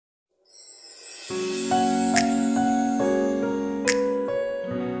When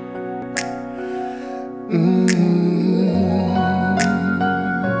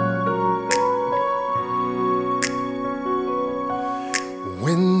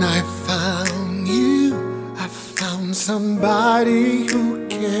I found you, I found somebody who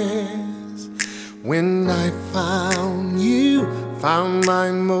cares. When I found you, found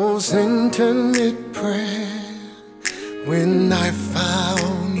my most intimate prayer. When I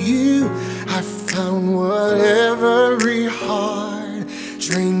found you, I found what every heart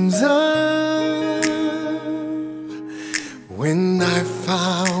dreams of. When I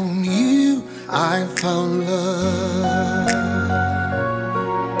found you, I found love.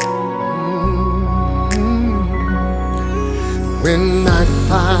 When I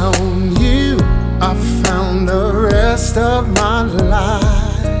found you, I found the rest of my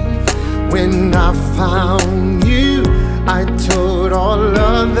life. When I found you, I told all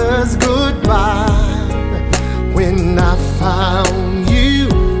others goodbye. When I found you,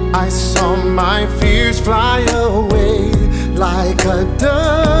 I saw my fears fly away like a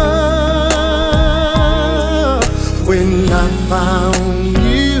dove. When I found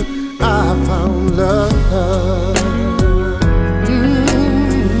you, I found love.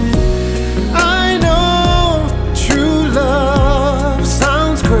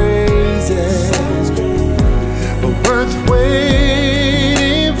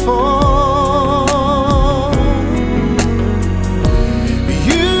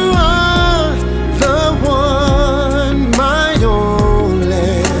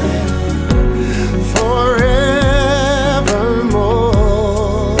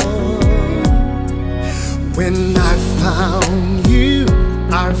 When I found you,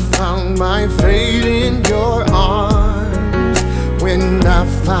 I found my fate in your arms. When I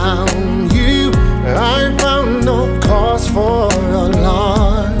found you, I found no cause for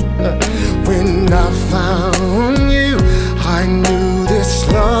alarm. When I found you, I knew this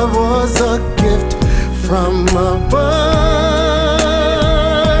love was a gift from above.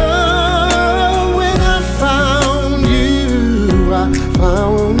 When I found you, I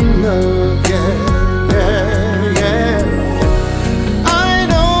found again.